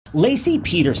Laci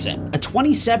Peterson, a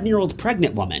 27-year-old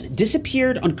pregnant woman,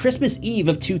 disappeared on Christmas Eve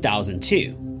of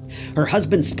 2002. Her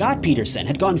husband, Scott Peterson,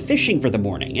 had gone fishing for the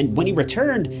morning, and when he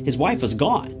returned, his wife was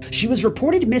gone. She was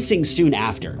reported missing soon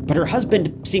after, but her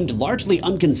husband seemed largely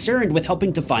unconcerned with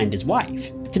helping to find his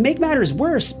wife. To make matters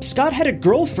worse, Scott had a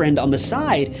girlfriend on the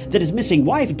side that his missing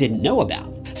wife didn't know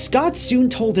about. Scott soon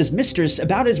told his mistress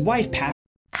about his wife passing.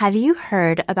 Have you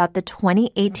heard about the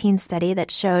 2018 study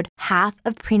that showed half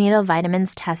of prenatal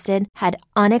vitamins tested had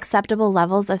unacceptable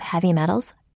levels of heavy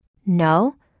metals?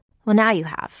 No? Well, now you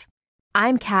have.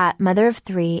 I'm Kat, mother of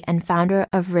 3 and founder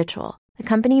of Ritual, the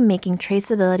company making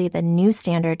traceability the new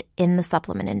standard in the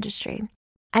supplement industry.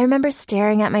 I remember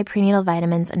staring at my prenatal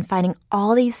vitamins and finding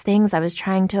all these things I was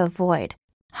trying to avoid.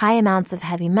 High amounts of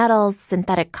heavy metals,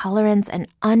 synthetic colorants, and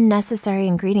unnecessary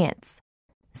ingredients.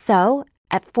 So,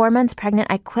 at 4 months pregnant,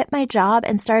 I quit my job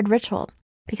and started Ritual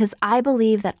because I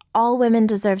believe that all women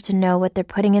deserve to know what they're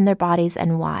putting in their bodies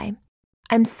and why.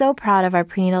 I'm so proud of our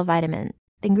prenatal vitamin.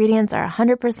 The ingredients are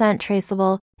 100%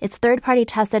 traceable, it's third-party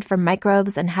tested for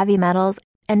microbes and heavy metals,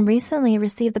 and recently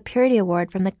received the Purity Award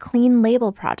from the Clean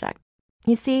Label Project.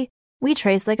 You see, we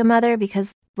trace like a mother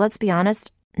because, let's be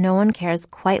honest, no one cares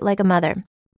quite like a mother.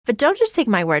 But don't just take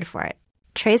my word for it.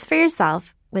 Trace for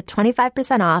yourself with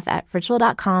 25% off at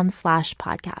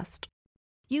ritual.com/podcast.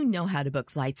 You know how to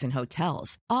book flights and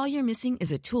hotels. All you're missing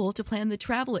is a tool to plan the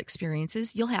travel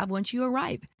experiences you'll have once you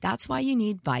arrive. That's why you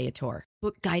need Viator.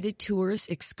 Book guided tours,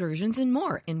 excursions, and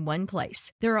more in one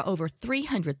place. There are over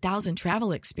 300,000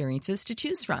 travel experiences to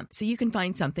choose from, so you can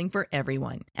find something for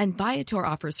everyone. And Viator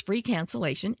offers free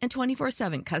cancellation and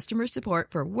 24/7 customer support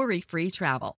for worry-free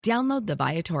travel. Download the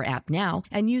Viator app now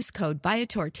and use code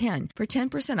Viator10 for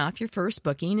 10% off your first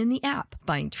booking in the app.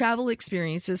 Find travel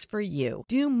experiences for you.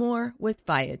 Do more with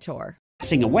Viator.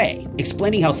 Passing away,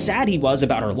 explaining how sad he was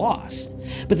about her loss.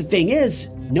 But the thing is,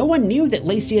 no one knew that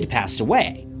Laci had passed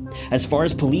away. As far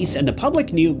as police and the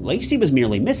public knew, Laci was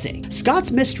merely missing.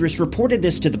 Scott's mistress reported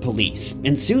this to the police,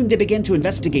 and soon they began to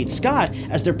investigate Scott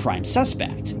as their prime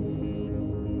suspect.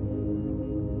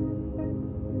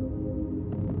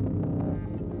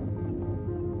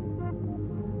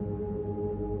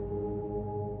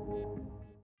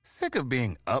 Sick of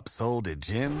being upsold at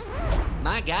gyms?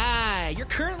 My guy, you're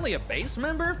currently a base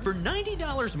member? For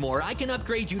 $90 more, I can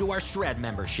upgrade you to our Shred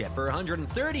membership. For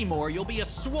 $130 more, you'll be a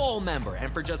Swole member.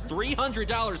 And for just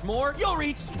 $300 more, you'll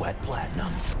reach Sweat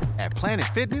Platinum. At Planet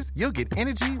Fitness, you'll get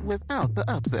energy without the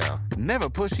upsell. Never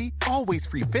pushy, always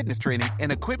free fitness training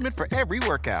and equipment for every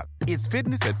workout. It's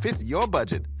fitness that fits your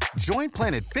budget. Join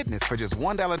Planet Fitness for just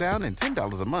 $1 down and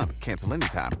 $10 a month. Cancel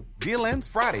anytime. Deal ends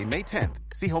Friday, May 10th.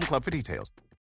 See Home Club for details.